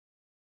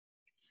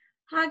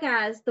Hi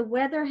guys, the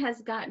weather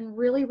has gotten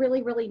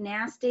really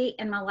nasty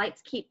and my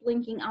lights keep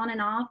blinking on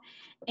and off.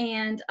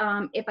 And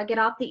if I get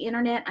off the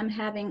internet, I'm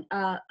having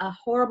a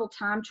horrible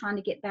time trying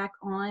to get back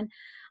on.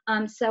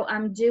 So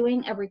I'm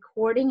doing a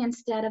recording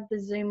instead of the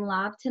Zoom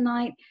Live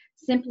tonight,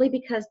 simply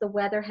because the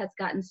weather has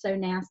gotten so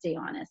nasty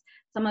on us.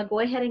 So I'm gonna go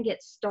ahead and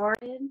get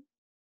started.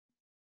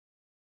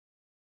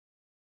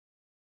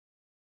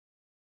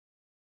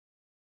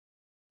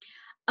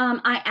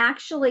 I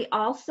actually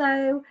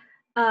also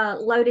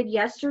loaded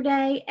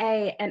yesterday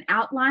an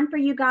outline for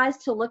you guys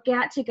to look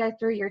at to go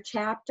through your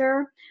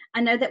chapter.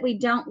 I know that we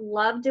don't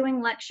love doing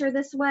lecture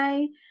this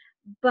way,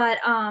 but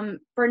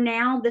for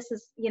now, this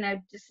is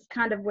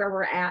kind of where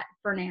we're at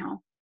for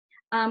now.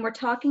 We're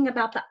talking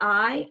about the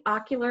eye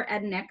ocular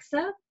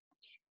adnexa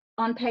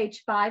on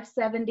page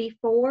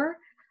 574.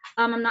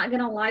 I'm not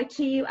going to lie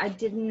to you, I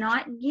did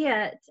not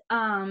get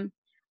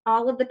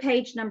all of the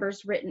page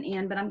numbers written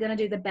in, but I'm going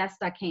to do the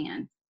best I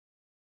can.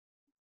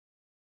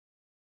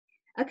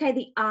 Okay,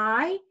 the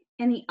eye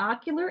and the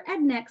ocular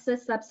adnexa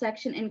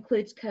subsection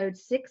includes code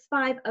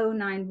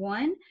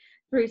 65091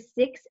 through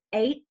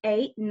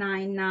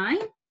 68899.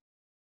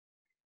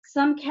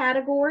 Some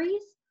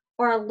categories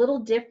are a little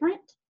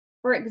different.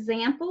 For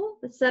example,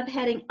 the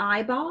subheading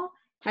eyeball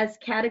has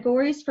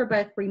categories for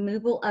both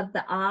removal of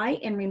the eye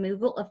and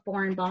removal of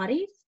foreign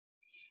bodies.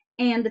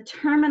 And the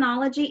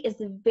terminology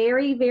is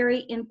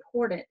very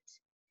important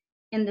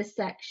in this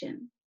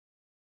section.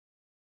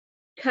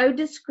 Code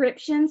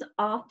descriptions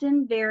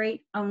often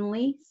vary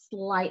only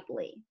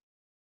slightly.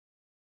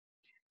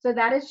 So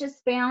that is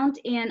just found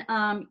in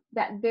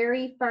that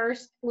very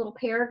first little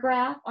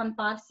paragraph on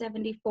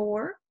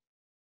 574.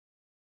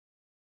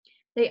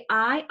 The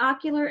eye,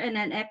 ocular, and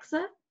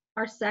adnexa,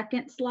 our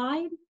second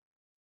slide.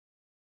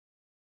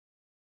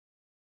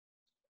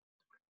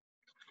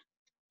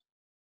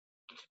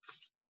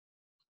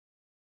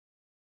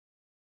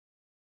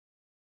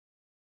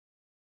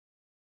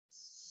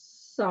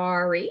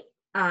 Sorry,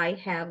 I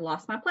have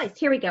lost my place.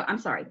 Here we go. I'm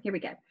sorry. Here we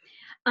go.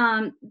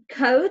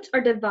 Codes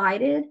are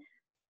divided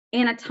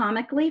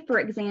anatomically. For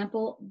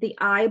example, the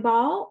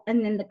eyeball,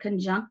 and then the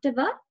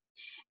conjunctiva,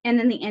 and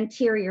then the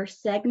anterior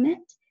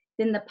segment,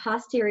 then the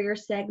posterior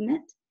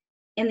segment,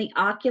 and the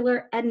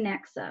ocular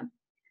adnexa.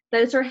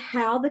 Those are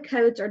how the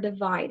codes are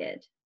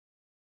divided.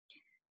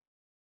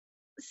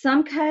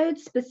 Some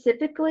codes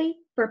specifically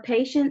for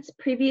patients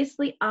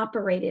previously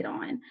operated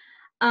on.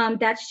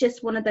 That's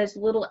just one of those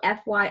little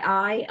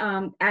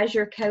FYI. As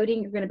you're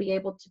coding, you're going to be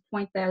able to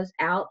point those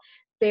out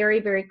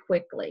very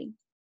quickly.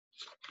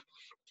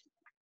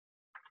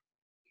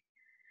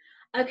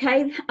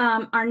 Okay,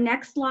 our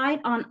next slide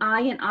on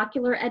eye and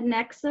ocular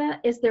adnexa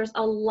is there's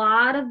a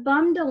lot of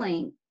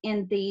bundling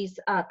in these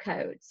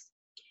codes.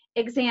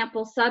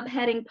 Example,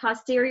 subheading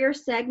posterior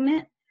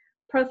segment,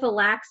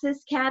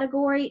 prophylaxis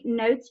category,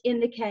 notes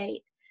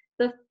indicate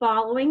the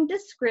following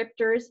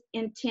descriptors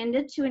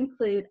intended to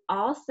include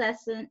all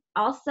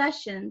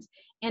sessions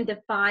and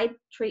defined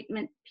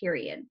treatment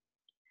period.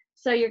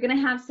 So you're going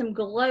to have some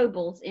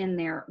globals in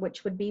there,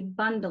 which would be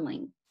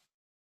bundling.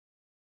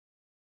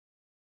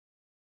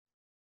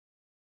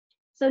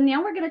 So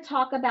now we're going to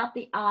talk about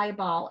the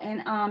eyeball,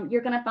 and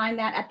you're going to find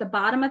that at the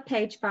bottom of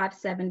page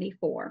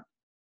 574.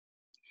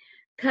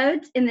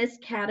 Codes in this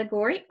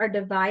category are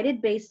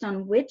divided based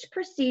on which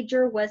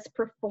procedure was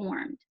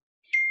performed,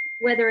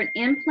 whether an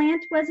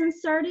implant was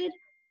inserted,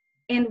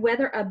 and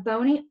whether a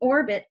bony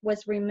orbit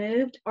was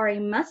removed or a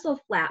muscle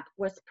flap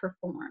was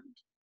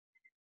performed.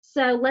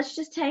 So let's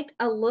just take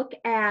a look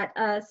at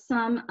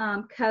some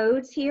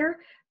codes here.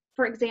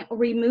 For example,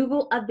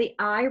 removal of the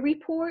eye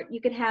report.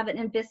 You could have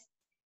an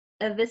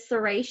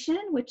evisceration,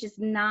 which is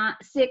not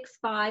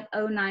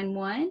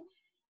 65091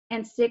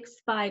 and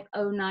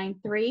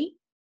 65093.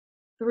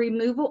 The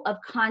removal of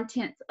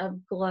contents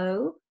of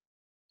globe.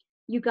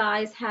 You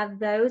guys have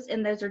those,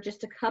 and those are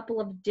just a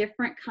couple of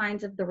different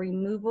kinds of the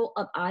removal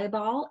of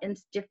eyeball and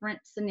different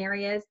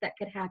scenarios that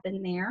could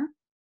happen there.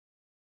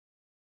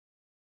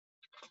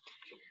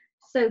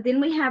 So then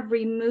we have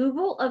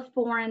removal of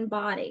foreign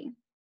body.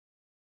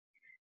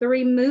 The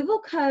removal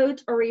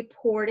codes are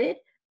reported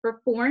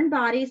for foreign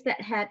bodies that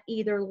had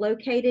either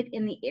located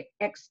in the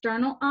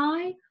external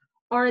eye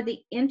or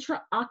the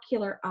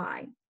intraocular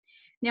eye.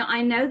 Now,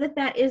 I know that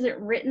that isn't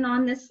written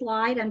on this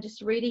slide. I'm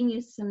just reading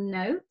you some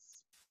notes.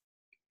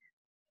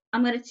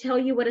 I'm going to tell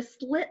you what a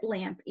slit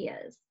lamp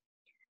is.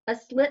 A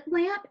slit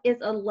lamp is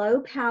a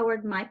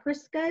low-powered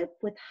microscope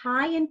with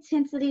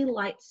high-intensity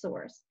light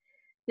source.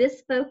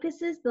 This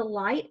focuses the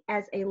light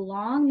as a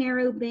long,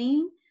 narrow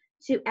beam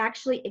to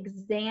actually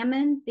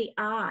examine the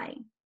eye.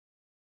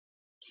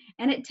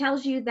 And it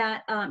tells you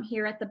that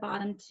here at the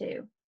bottom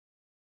too.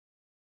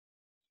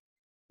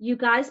 You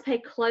guys pay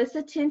close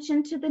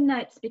attention to the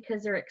notes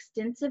because there are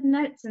extensive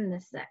notes in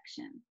this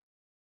section.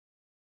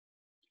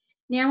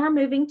 Now we're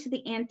moving to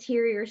the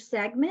anterior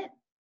segment,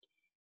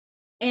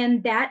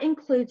 and that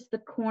includes the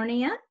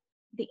cornea,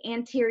 the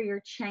anterior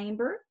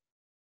chamber,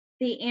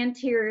 the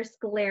anterior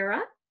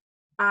sclera,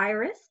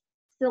 iris,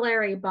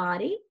 ciliary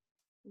body,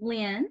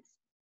 lens,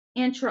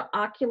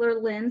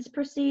 intraocular lens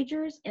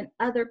procedures, and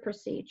other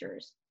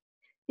procedures.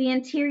 The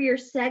anterior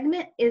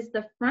segment is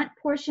the front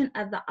portion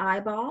of the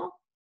eyeball.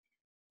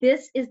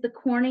 This is the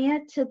cornea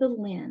to the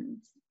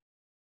lens.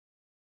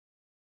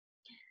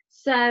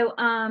 So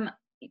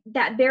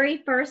that very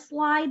first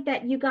slide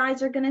that you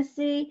guys are going to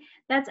see,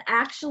 that's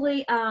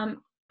actually,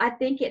 I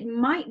think it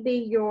might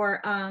be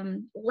your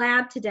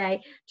lab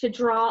today to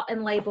draw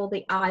and label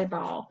the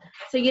eyeball.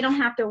 So you don't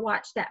have to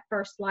watch that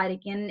first slide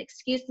again. And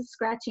excuse the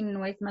scratching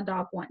noise my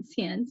dog wants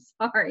in,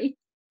 sorry.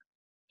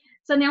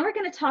 So now we're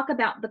going to talk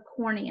about the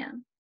cornea.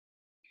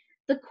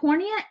 The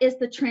cornea is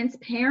the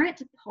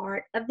transparent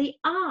part of the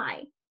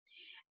eye.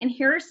 And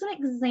here are some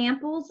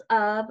examples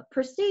of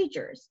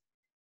procedures.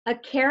 A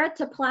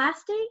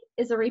keratoplasty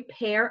is a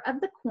repair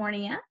of the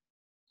cornea,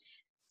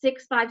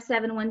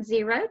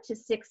 65710 to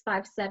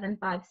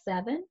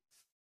 65757.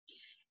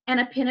 And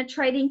a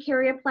penetrating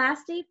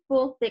keratoplasty,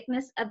 full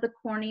thickness of the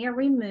cornea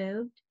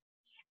removed.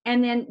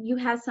 And then you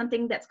have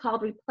something that's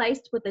called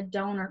replaced with a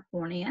donor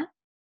cornea.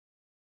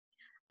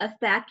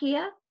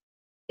 Aphakia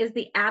is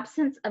the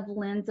absence of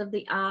lens of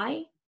the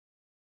eye.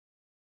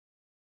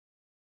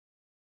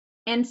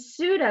 And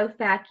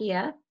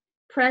pseudophakia,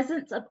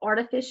 presence of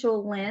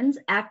artificial lens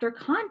after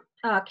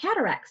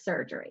cataract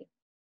surgery.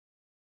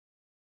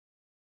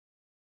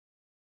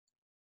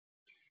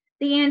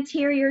 The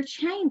anterior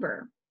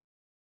chamber.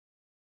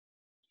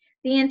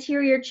 The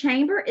anterior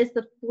chamber is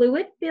the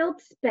fluid-filled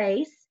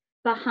space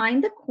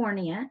behind the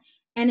cornea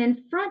and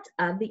in front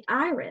of the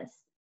iris.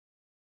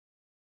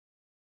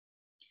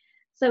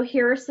 So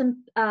here are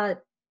some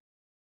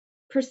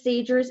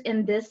procedures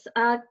in this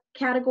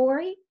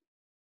category.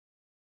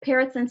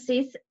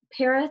 Paracentesis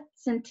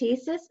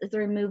is the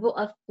removal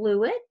of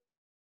fluid.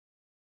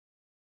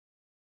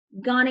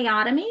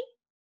 Goniotomy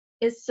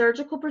is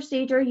surgical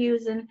procedure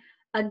using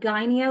a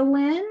gyneo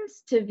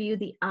lens to view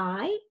the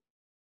eye.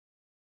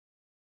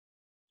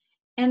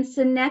 And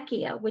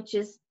synechia, which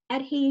is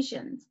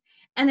adhesions.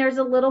 And there's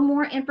a little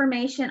more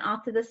information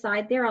off to the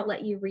side there. I'll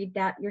let you read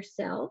that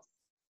yourselves.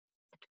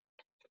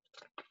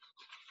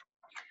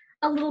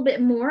 A little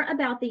bit more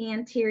about the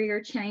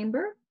anterior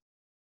chamber.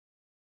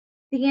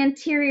 The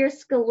anterior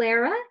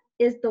sclera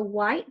is the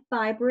white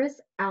fibrous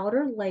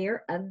outer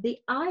layer of the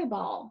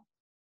eyeball.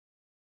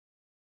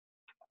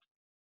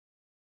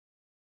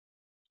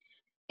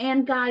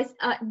 And guys,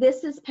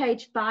 this is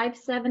page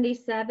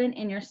 577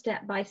 in your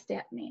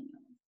step-by-step manual.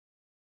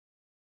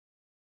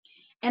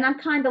 And I'm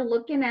kind of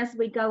looking as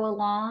we go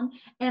along,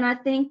 and I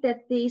think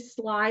that these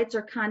slides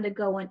are kind of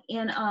going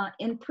in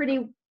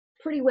pretty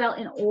well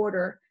in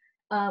order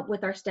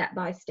with our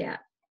step-by-step.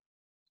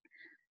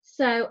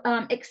 So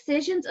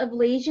excisions of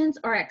lesions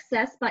are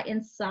accessed by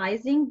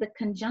incising the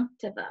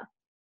conjunctiva.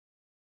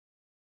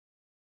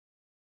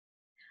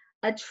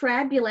 A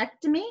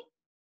trabeculectomy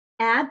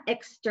ab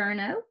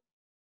externo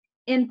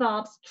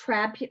involves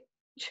trabecular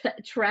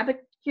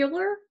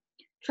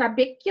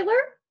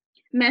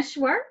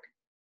meshwork,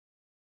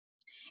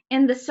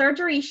 and the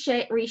surgery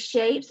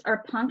reshapes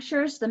or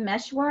punctures the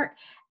meshwork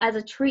as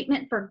a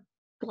treatment for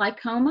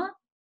glaucoma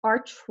or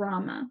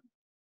trauma.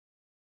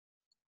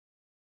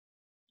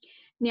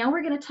 Now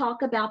we're going to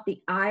talk about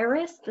the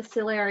iris, the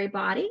ciliary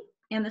body,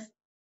 and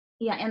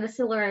the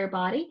ciliary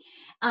body.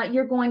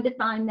 You're going to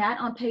find that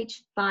on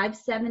page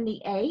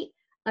 578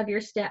 of your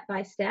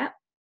step-by-step.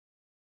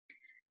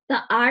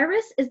 The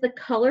iris is the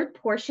colored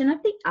portion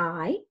of the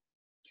eye.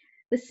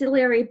 The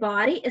ciliary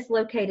body is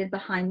located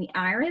behind the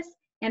iris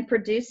and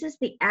produces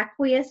the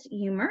aqueous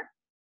humor.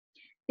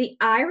 The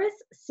iris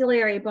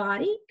ciliary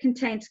body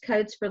contains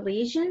codes for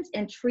lesions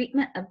and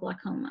treatment of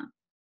glaucoma.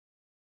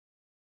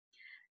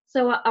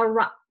 So a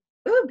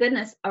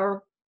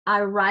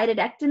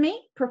iridectomy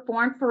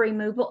performed for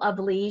removal of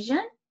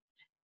lesion,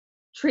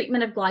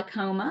 treatment of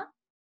glaucoma,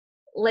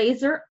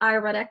 laser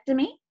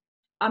iridotomy,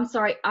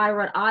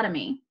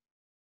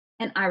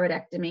 and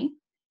iridectomy,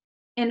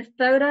 and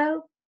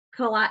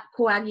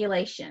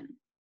photocoagulation.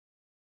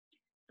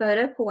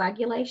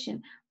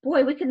 Photocoagulation.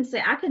 Boy, I couldn't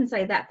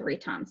say that 3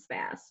 times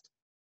fast.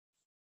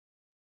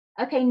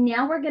 Okay,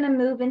 now we're going to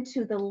move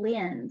into the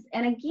lens.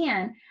 And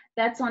again,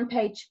 that's on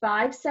page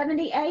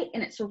 578,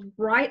 and it's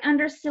right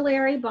under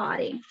ciliary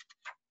body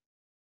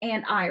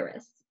and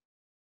iris.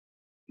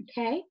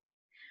 Okay?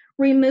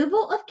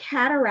 Removal of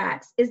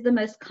cataracts is the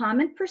most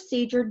common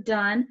procedure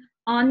done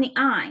on the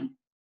eye.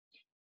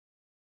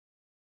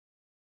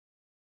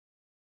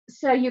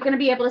 So you're going to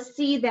be able to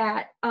see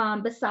that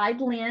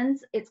beside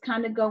lens, it's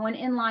kind of going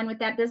in line with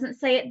that. Doesn't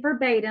say it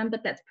verbatim,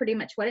 but that's pretty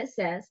much what it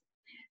says.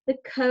 The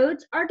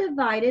codes are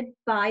divided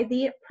by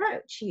the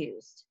approach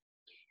used.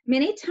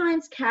 Many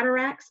times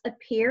cataracts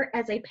appear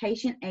as a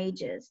patient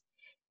ages.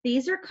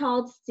 These are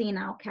called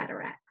senile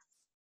cataracts.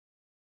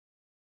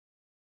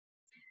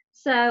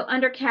 So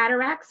under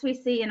cataracts, we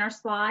see in our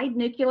slide,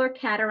 nuclear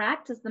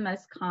cataract is the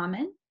most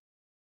common.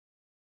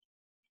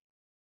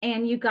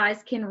 And you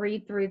guys can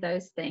read through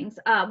those things.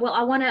 Well,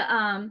 I want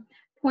to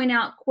point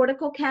out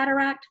cortical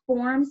cataract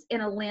forms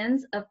in a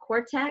lens of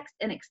cortex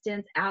and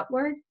extends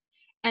outward,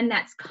 and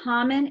that's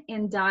common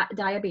in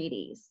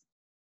diabetes.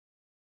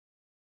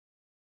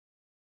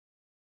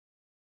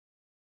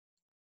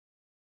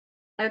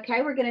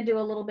 Okay, we're going to do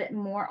a little bit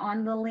more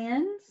on the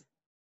lens.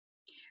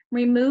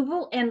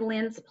 Removal and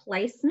lens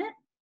placement.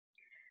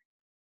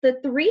 The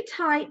three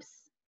types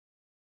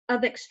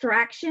of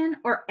extraction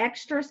are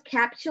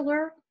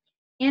extracapsular,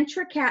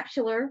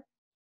 intracapsular,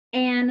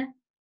 and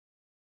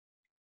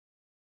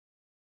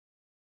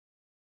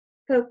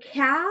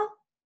focal.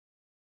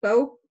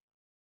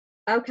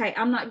 Okay,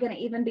 I'm not going to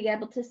even be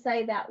able to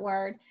say that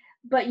word,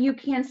 but you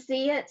can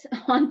see it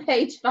on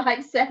page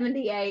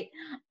 578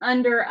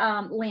 under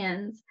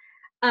lens.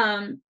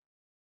 The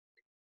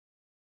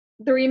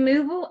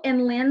removal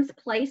and lens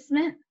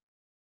placement.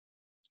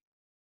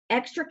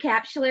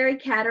 Extracapsular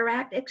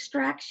cataract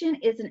extraction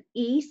is an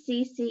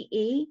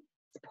ECCE.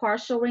 It's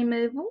partial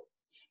removal.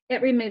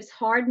 It removes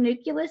hard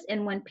nucleus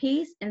in one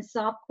piece and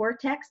soft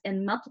cortex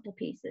in multiple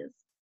pieces.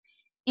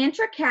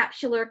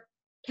 Intracapsular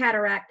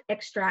cataract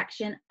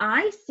extraction,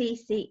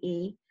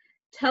 ICCE,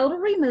 total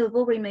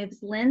removal,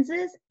 removes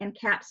lenses and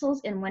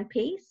capsules in one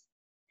piece.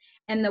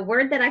 And the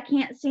word that I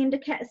can't seem to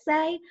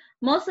say,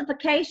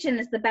 emulsification,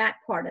 is the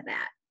back part of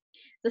that.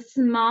 The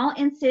small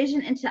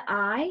incision into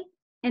eye,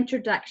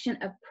 introduction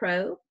of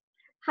probe,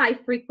 high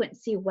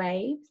frequency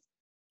waves,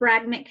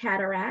 fragment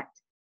cataract,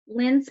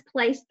 lens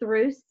placed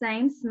through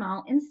same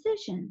small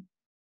incision.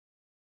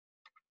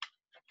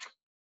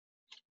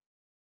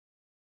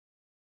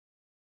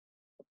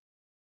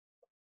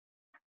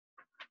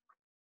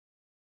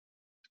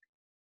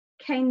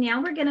 Okay,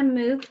 now we're going to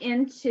move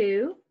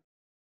into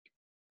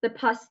the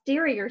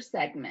posterior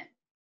segment.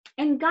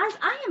 And guys,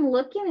 I am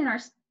looking in our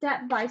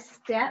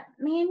step-by-step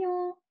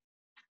manual,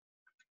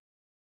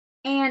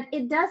 and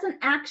it doesn't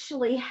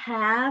actually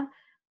have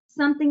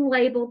something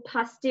labeled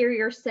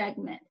posterior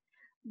segment,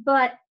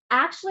 but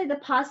actually the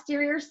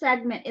posterior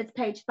segment is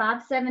page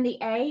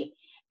 578,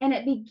 and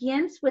it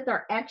begins with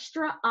our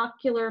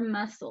extraocular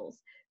muscles.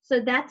 So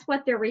that's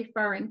what they're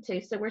referring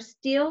to. So we're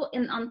still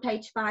on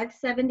page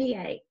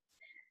 578.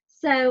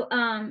 So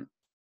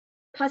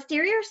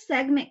posterior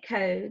segment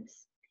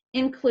codes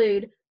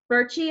include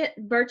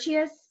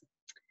vitreous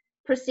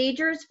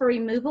procedures for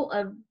removal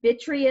of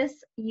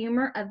vitreous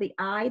humor of the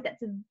eye.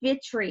 That's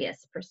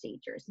vitreous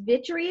procedures.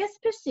 Vitreous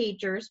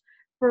procedures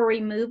for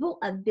removal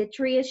of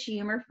vitreous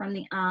humor from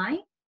the eye,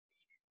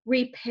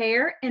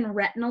 repair and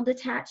retinal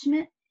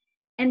detachment,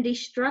 and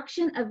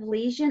destruction of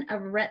lesion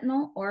of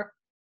retinal or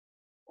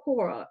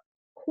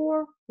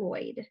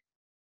choroid.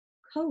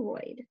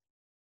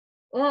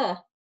 Oh,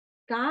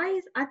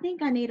 guys, I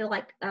think I need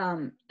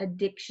a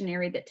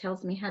dictionary that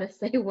tells me how to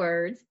say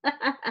words.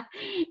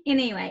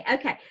 Anyway,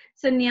 okay,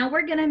 so now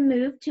we're going to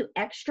move to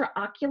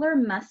extraocular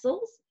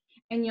muscles,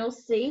 and you'll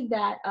see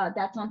that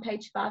that's on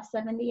page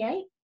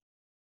 578.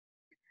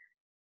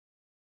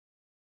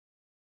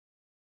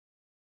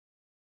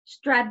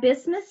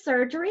 Strabismus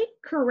surgery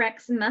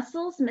corrects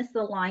muscles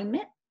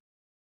misalignment.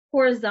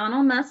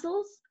 Horizontal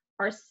muscles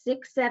are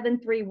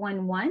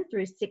 67311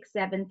 through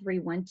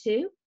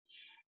 67312.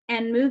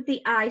 And move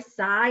the eye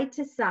side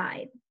to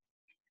side.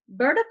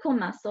 Vertical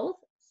muscles,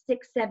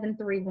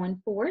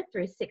 67314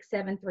 through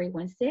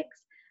 67316,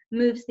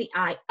 moves the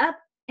eye up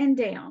and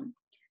down.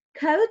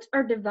 Codes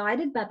are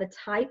divided by the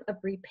type of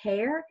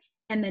repair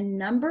and the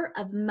number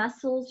of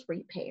muscles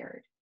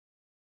repaired.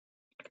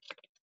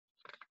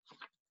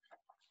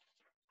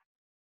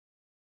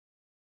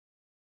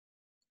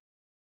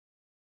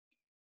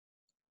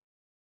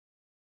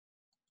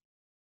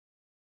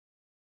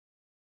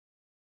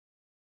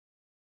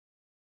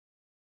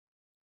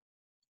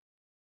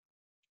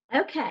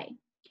 Okay,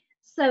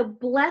 so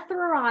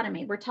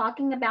blepharotomy, we're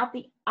talking about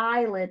the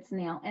eyelids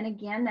now. And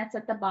again, that's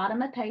at the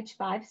bottom of page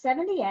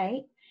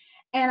 578.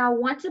 And I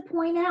want to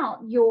point out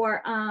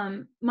your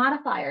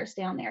modifiers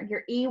down there.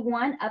 Your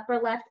E1, upper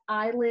left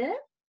eyelid,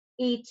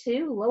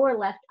 E2, lower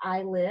left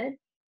eyelid,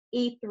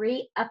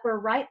 E3, upper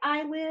right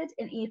eyelid,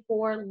 and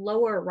E4,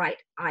 lower right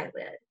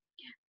eyelid.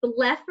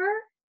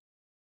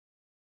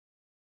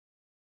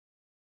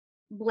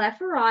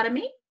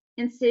 Blepharotomy,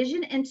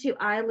 incision into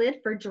eyelid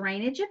for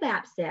drainage of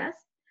abscess.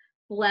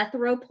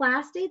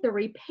 Blepharoplasty, the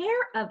repair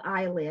of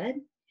eyelid.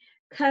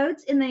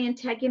 Codes in the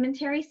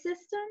integumentary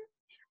system,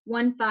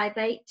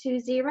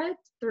 15820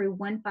 through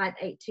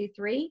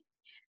 15823.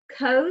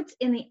 Codes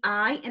in the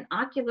eye and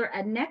ocular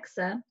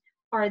adnexa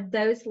are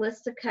those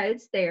lists of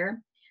codes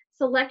there.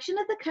 Selection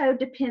of the code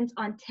depends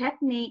on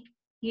technique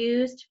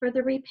used for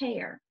the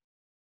repair.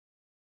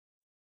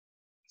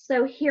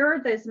 So here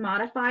are those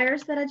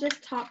modifiers that I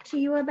just talked to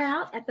you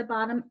about at the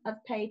bottom of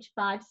page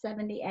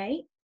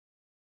 578.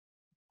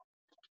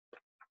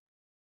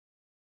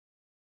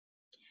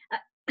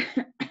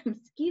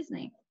 Excuse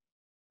me.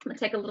 I'm going to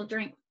take a little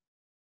drink.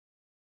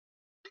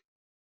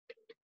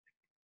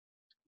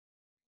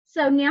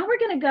 So now we're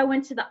going to go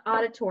into the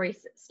auditory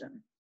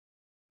system,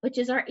 which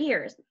is our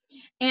ears.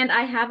 And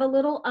I have a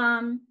little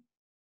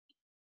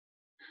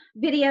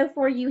video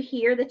for you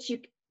here that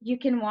you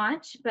can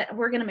watch, but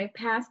we're going to move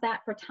past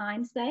that for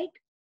time's sake.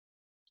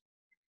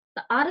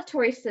 The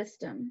auditory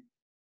system.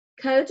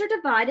 Codes are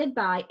divided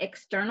by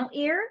external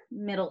ear,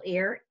 middle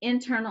ear,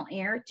 internal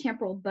ear,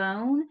 temporal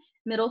bone,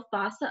 middle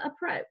fossa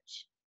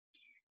approach.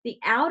 The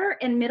outer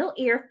and middle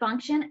ear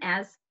function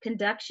as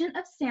conduction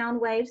of sound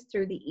waves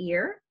through the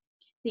ear.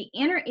 The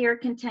inner ear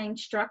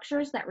contains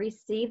structures that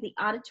receive the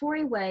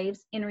auditory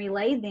waves and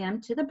relay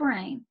them to the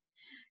brain.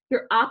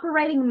 Your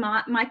operating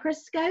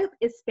microscope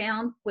is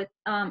found with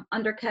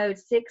under code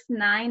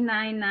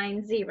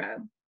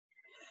 69990.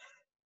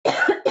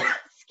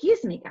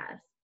 Excuse me, guys.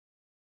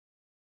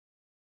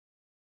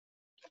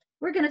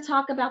 We're going to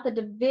talk about the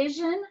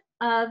division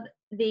of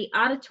the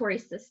auditory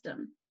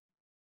system.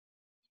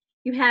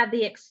 You have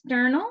the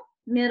external,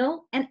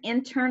 middle, and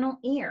internal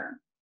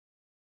ear.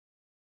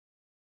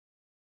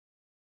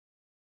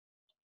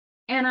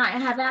 And I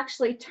have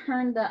actually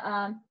turned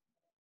the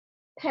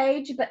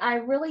page, but I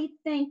really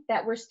think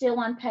that we're still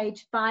on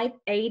page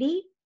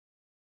 580.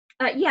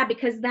 Yeah,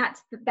 because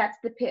that's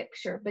the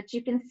picture, but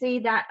you can see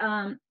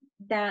that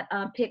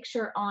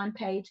picture on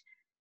page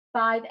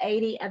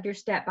 580 of your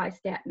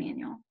step-by-step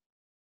manual.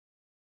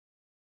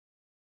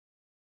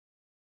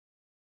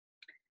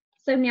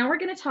 So now we're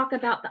going to talk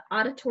about the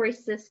auditory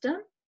system.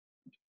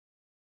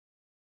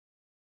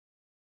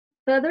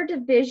 Further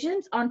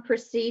divisions on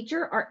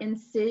procedure are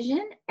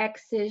incision,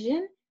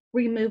 excision,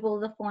 removal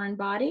of the foreign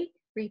body,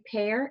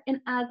 repair, and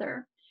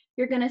other.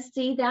 You're going to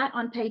see that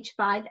on page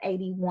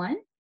 581.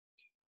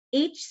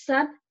 Each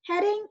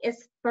subheading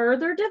is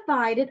further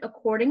divided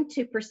according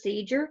to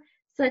procedure,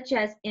 such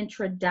as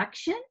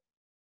introduction,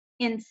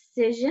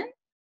 incision,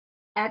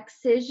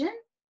 excision,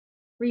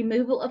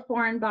 removal of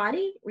foreign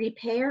body,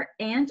 repair,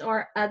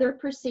 and/or other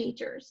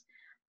procedures.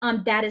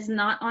 That is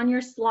not on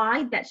your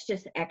slide. That's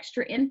just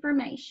extra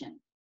information.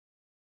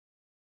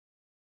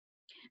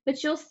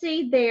 But you'll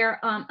see there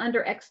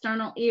under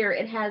external ear,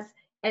 it has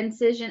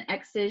incision,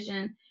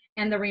 excision,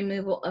 and the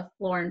removal of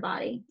foreign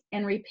body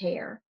and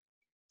repair.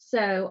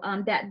 So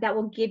that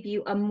will give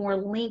you a more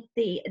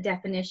lengthy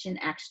definition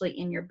actually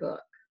in your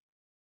book.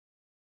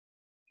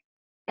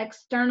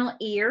 External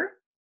ear.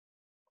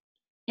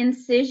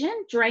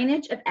 Incision,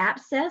 drainage of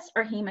abscess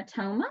or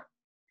hematoma.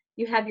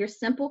 You have your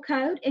simple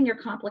code and your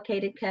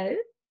complicated code.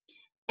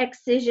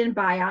 Excision,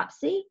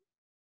 biopsy,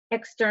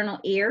 external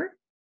ear,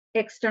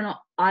 external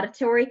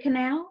auditory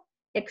canal,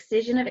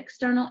 excision of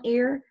external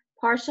ear,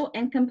 partial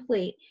and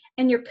complete.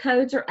 And your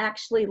codes are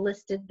actually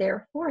listed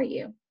there for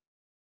you.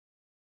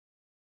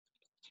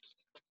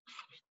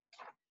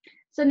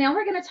 So now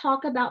we're going to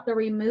talk about the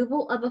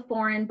removal of a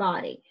foreign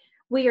body.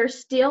 We are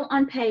still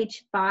on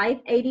page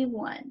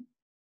 581.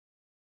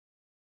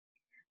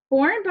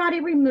 Foreign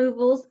body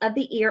removals of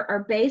the ear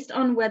are based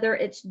on whether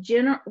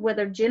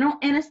general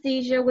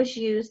anesthesia was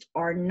used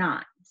or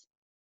not.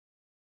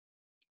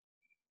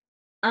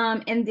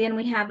 And then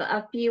we have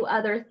a few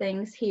other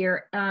things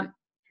here.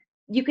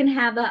 You can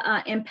have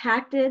a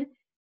impacted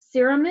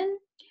ceramen,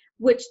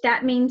 which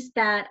that means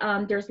that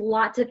there's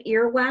lots of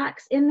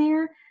earwax in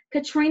there.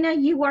 Katrina,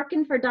 you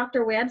working for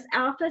Dr. Webb's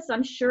office,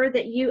 I'm sure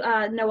that you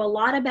know a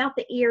lot about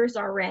the ears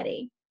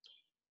already.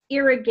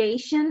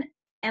 Irrigation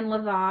and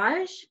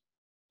lavage.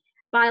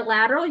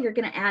 Bilateral, you're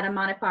going to add a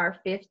modifier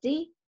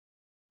 50.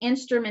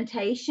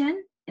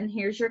 Instrumentation, and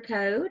here's your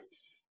code.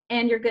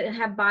 And you're going to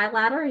have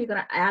bilateral, you're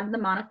going to add the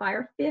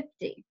modifier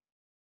 50.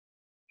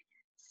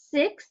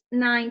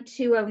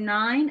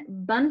 69209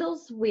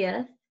 bundles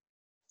with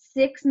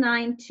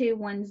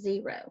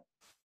 69210.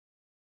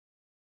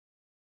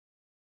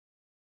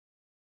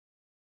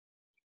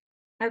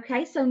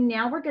 Okay, so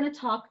now we're going to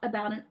talk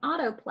about an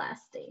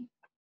otoplasty.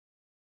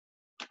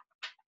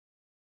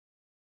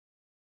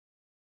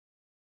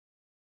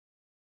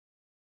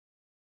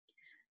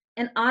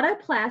 An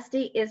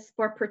otoplasty is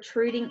for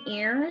protruding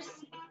ears.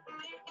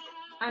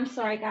 I'm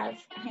sorry, guys.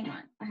 Hang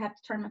on. I have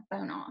to turn my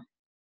phone off.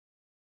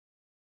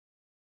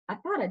 I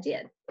thought I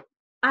did.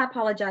 I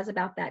apologize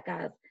about that,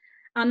 guys.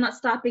 I'm not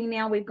stopping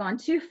now. We've gone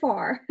too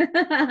far.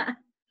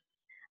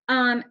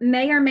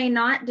 May or may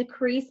not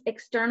decrease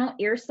external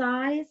ear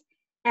size.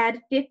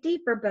 Add 50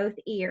 for both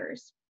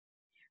ears.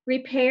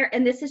 Repair,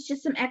 and this is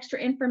just some extra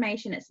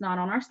information. It's not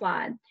on our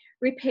slide.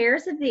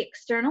 Repairs of the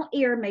external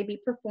ear may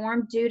be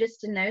performed due to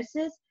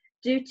stenosis,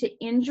 due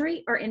to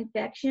injury or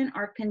infection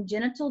or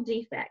congenital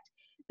defect.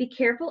 Be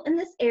careful in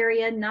this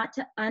area not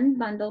to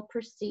unbundle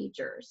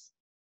procedures.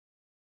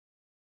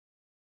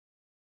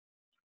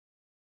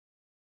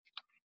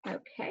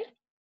 Okay.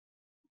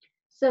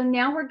 So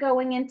now we're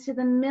going into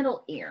the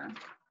middle ear.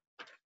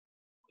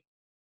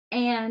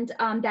 And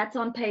that's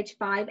on page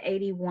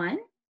 581.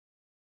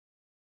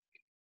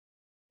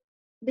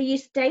 The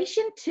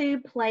eustachian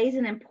tube plays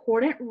an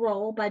important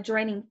role by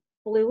draining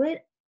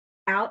fluid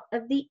out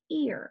of the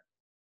ear.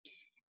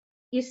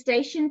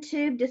 Eustachian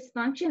tube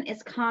dysfunction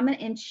is common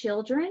in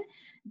children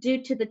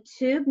due to the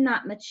tube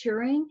not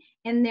maturing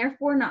and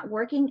therefore not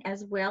working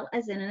as well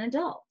as in an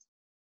adult.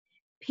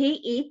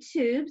 PE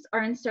tubes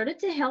are inserted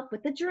to help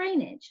with the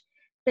drainage.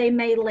 They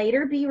may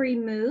later be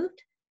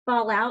removed,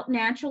 fall out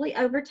naturally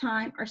over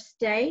time, or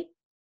stay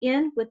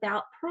in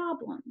without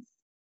problems.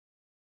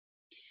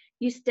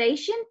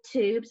 Eustachian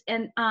tubes,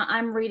 and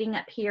I'm reading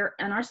up here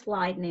on our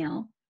slide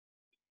now,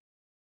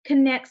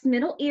 connects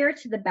middle ear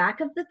to the back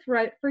of the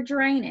throat for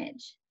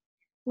drainage.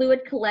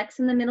 Fluid collects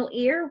in the middle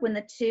ear when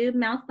the tube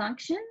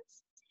malfunctions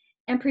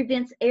and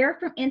prevents air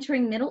from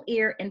entering middle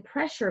ear and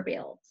pressure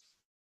builds.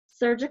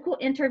 Surgical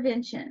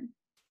intervention.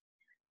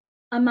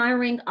 A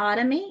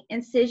myringotomy,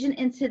 incision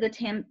into the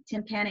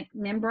tympanic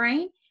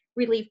membrane,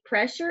 relieve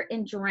pressure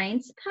and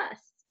drains pus.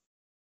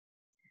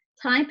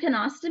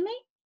 Tympanostomy,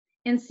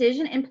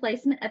 incision and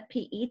placement of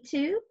PE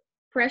tube,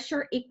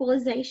 pressure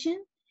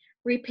equalization,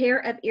 repair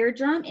of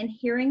eardrum and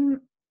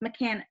hearing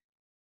mechanism.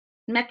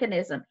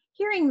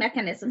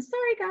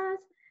 Sorry, guys.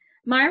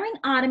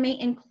 Myringotomy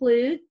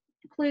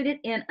included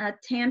in a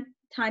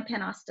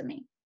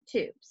tympanostomy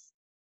tubes.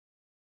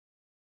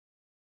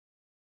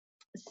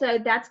 So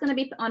that's going to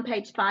be on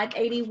page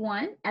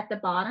 581 at the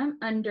bottom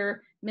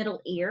under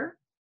middle ear.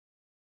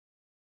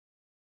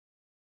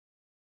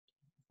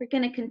 We're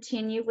going to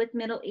continue with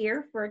middle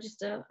ear for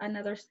just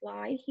another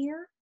slide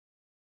here.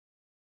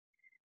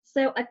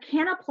 So a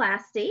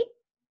canoplasty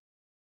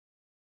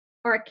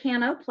or a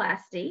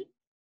canoplasty,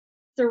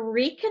 the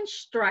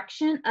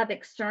reconstruction of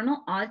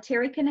external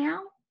auditory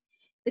canal.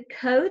 The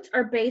codes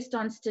are based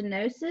on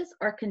stenosis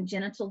or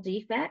congenital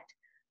defect.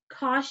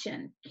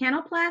 Caution,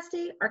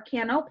 canoplasty or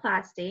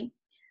canoplasty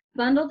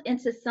bundled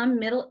into some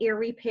middle ear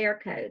repair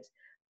codes.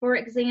 For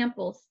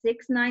example,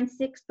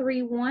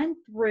 69631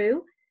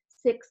 through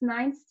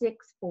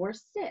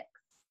 69646.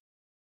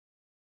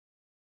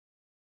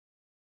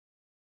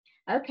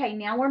 Okay,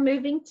 now we're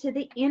moving to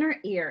the inner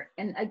ear,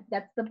 and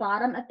that's the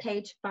bottom of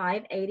page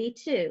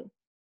 582.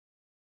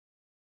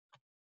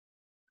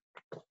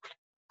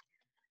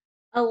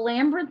 A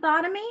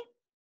labyrinthotomy,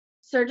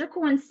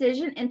 surgical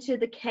incision into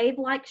the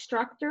cave-like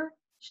structure,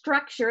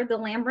 the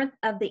labyrinth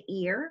of the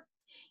ear.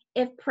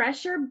 If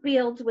pressure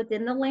builds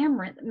within the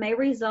labyrinth, may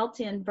result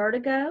in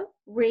vertigo,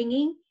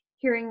 ringing,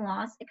 hearing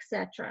loss,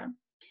 etc.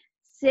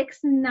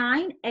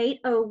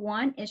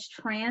 69801 is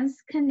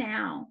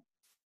transcanal.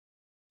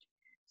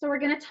 So we're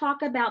going to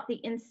talk about the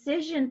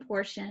incision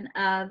portion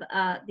of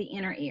the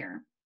inner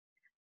ear.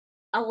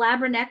 A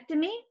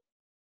labyrinectomy,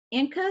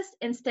 incus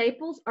and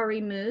staples are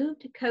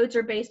removed. Codes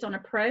are based on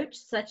approach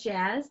such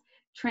as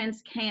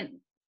transcanal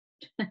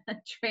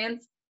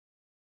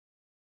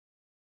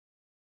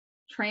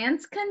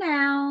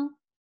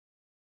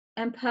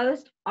and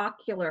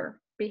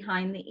post-ocular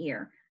behind the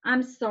ear.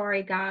 I'm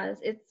sorry,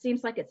 guys. It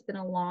seems like it's been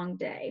a long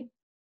day.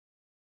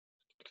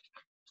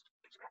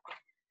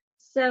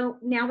 So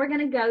now we're going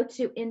to go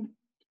to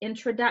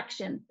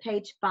introduction,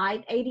 page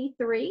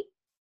 583.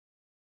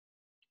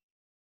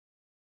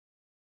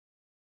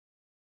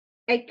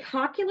 A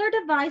cochlear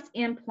device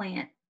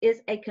implant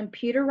is a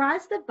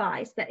computerized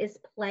device that is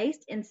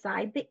placed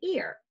inside the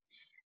ear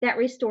that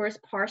restores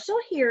partial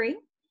hearing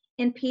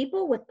in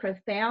people with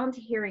profound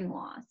hearing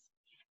loss.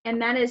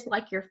 And that is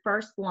like your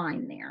first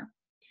line there.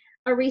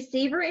 A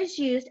receiver is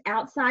used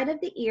outside of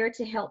the ear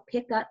to help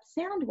pick up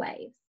sound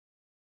waves.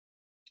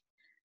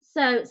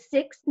 So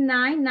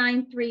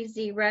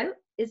 69930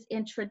 is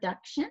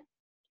introduction.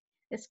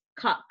 It's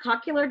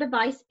cochlear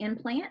device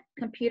implant,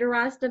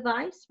 computerized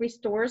device,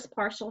 restores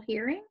partial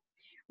hearing.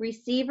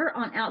 Receiver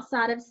on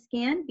outside of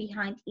skin,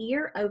 behind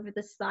ear, over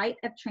the site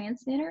of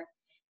transmitter.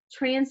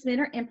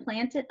 Transmitter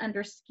implanted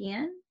under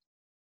skin.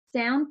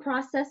 Sound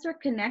processor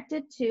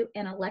connected to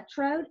an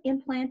electrode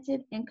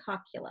implanted in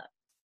cochlea.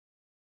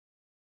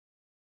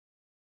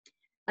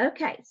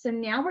 Okay, so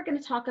now we're going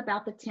to talk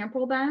about the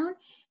temporal bone.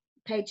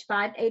 Page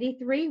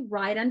 583,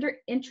 right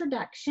under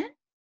introduction.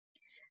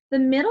 The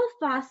middle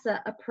fossa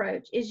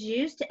approach is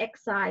used to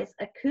excise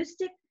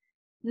acoustic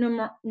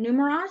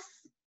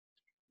numerous,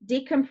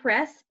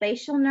 decompress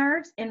facial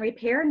nerves, and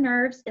repair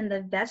nerves in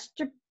the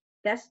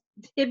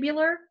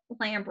vestibular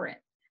labyrinth.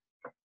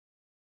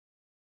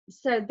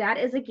 So that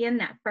is, again,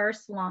 that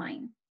first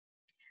line.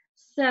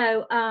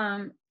 So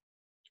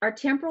our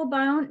temporal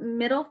bone,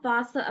 middle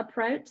fossa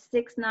approach,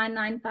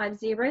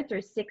 69950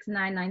 through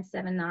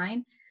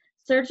 69979.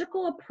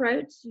 Surgical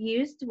approach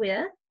used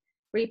with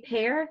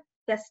repair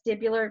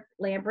vestibular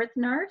labyrinth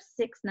nerve,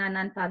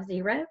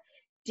 69950.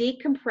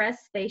 Decompress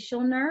facial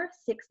nerve,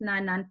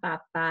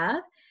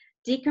 69955.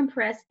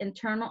 Decompress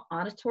internal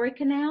auditory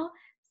canal,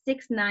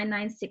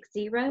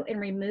 69960.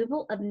 And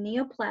removal of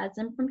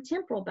neoplasm from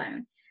temporal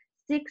bone,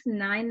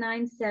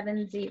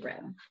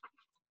 69970.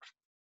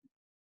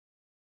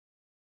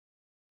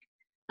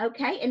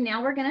 Okay, and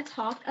now we're going to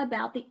talk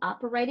about the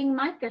operating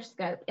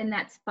microscope, and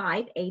that's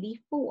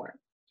 584.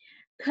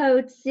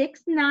 Code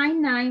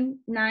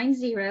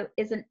 69990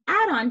 is an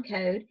add-on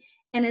code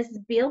and is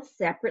billed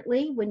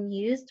separately when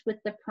used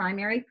with the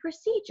primary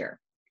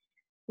procedure.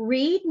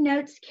 Read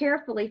notes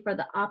carefully for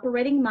the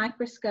operating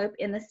microscope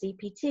in the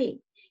CPT.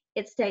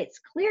 It states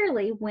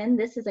clearly when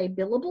this is a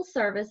billable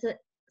service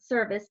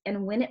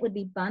and when it would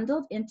be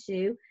bundled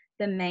into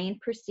the main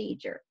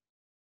procedure.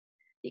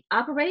 The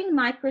operating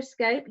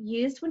microscope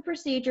used when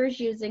procedures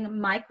using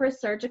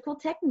microsurgical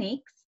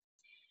techniques.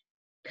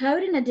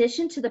 Code in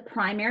addition to the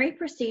primary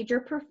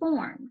procedure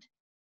performed.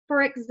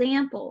 For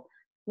example,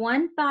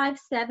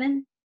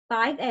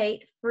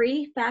 15758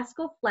 free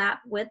fascicle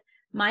flap with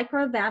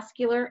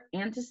microvascular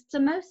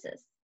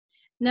anastomosis.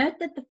 Note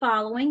that the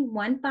following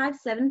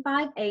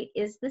 15758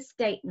 is the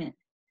statement.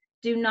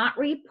 Do not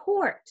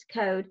report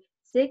code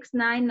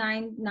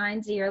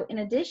 69990 in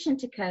addition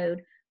to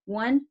code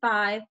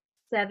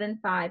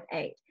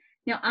 15758.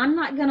 Now, I'm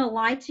not going to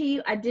lie to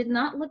you. I did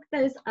not look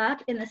those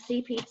up in the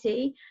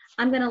CPT.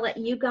 I'm going to let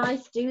you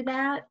guys do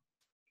that.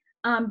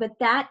 But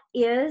that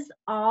is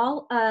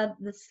all of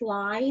the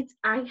slides.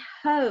 I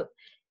hope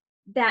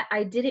that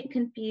I didn't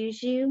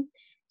confuse you.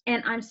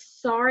 And I'm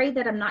sorry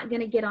that I'm not going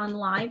to get on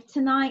live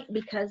tonight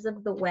because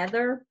of the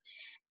weather.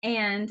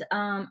 And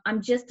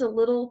I'm just a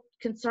little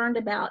concerned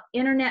about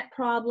internet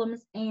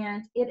problems,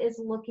 and it is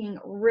looking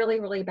really,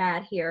 really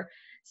bad here.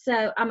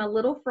 So I'm a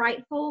little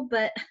frightful,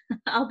 but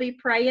I'll be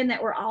praying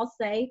that we're all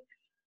safe.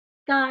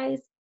 Guys,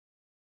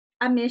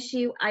 I miss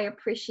you. I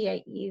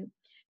appreciate you.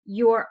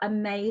 You're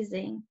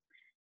amazing.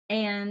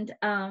 And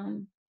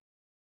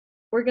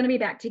we're going to be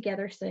back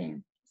together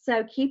soon.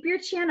 So keep your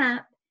chin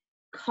up.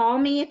 Call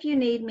me if you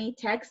need me.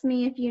 Text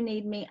me if you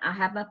need me. I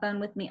have my phone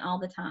with me all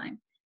the time.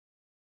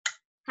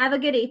 Have a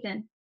good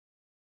evening.